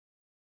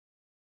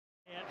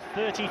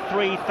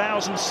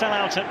33,000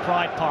 sellout at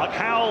Pride Park.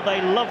 How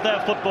they love their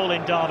football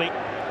in Derby.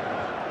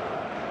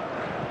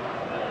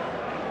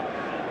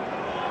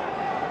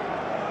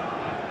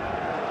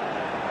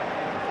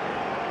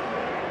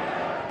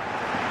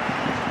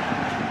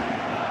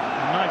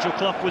 Nigel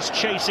Clough was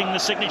chasing the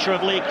signature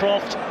of Lee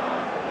Croft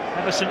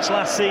ever since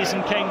last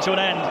season came to an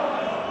end.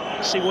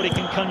 Let's see what he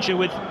can conjure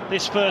with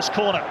this first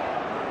corner.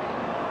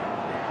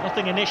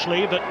 Nothing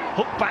initially, but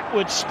hooked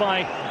backwards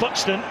by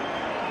Buxton,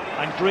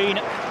 and Green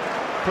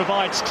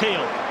provides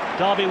Teale.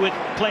 Derby with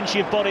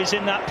plenty of bodies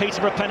in that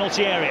Peterborough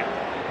penalty area.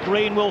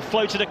 Green will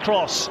float it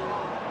across.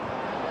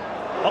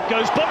 Up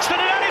goes Buxton,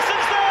 and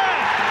Addison's there!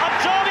 And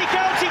Derby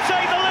County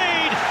take the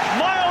lead.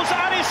 Miles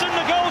Addison,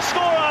 the goal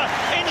scorer,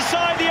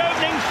 inside the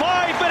opening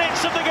 5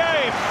 minutes of the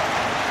game.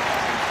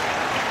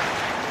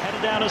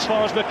 Headed down as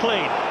far as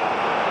McLean.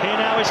 Here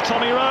now is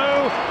Tommy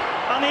Rowe,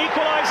 and the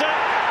equaliser.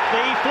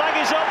 The flag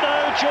is up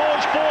though.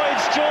 George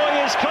Boyd's joy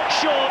is cut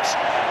short.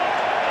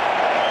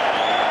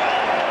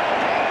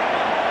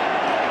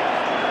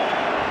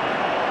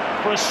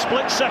 For a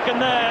split second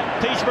there,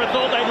 Peterborough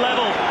thought they'd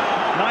level.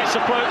 Nice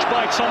approach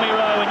by Tommy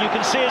Rowe, and you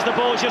can see as the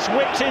ball's just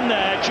whipped in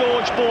there,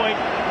 George Boyd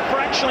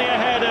fractionally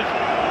ahead of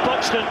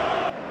Buxton.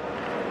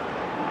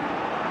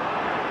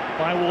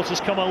 Bywater's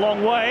come a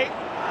long way,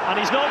 and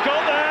he's not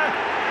got there,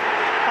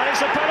 and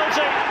it's a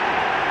penalty.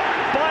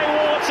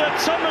 Bywater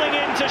tumbling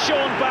into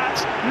Sean Batt.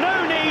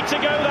 No need to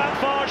go that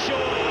far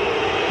short.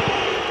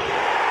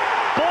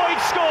 Boyd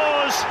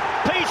scores.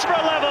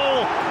 Peterborough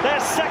level. Their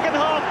second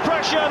half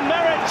pressure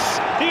merits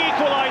the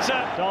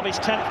equaliser. Derby's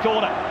 10th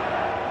corner.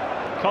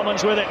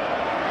 Commons with it.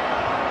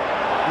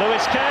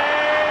 Lewis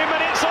came,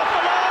 and it's off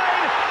the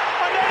line,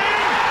 and then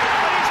in,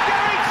 and it's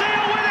Gary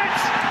Teale with it.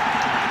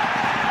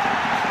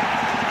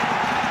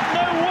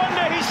 No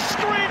wonder he's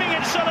screaming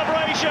in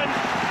celebration.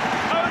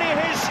 Only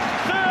his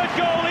third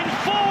goal in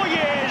 4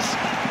 years,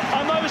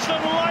 a most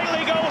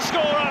unlikely goal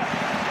scorer.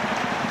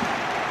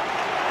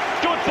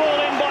 Good ball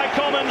in by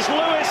Commons.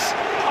 Lewis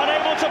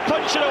unable to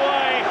punch it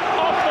away,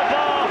 off the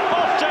bar,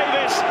 off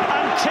Davis,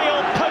 and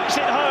Teale pokes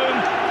it home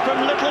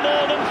from little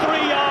more than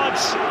 3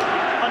 yards.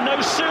 And no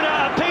sooner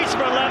at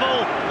Peterborough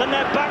level than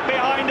they're back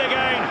behind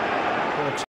again.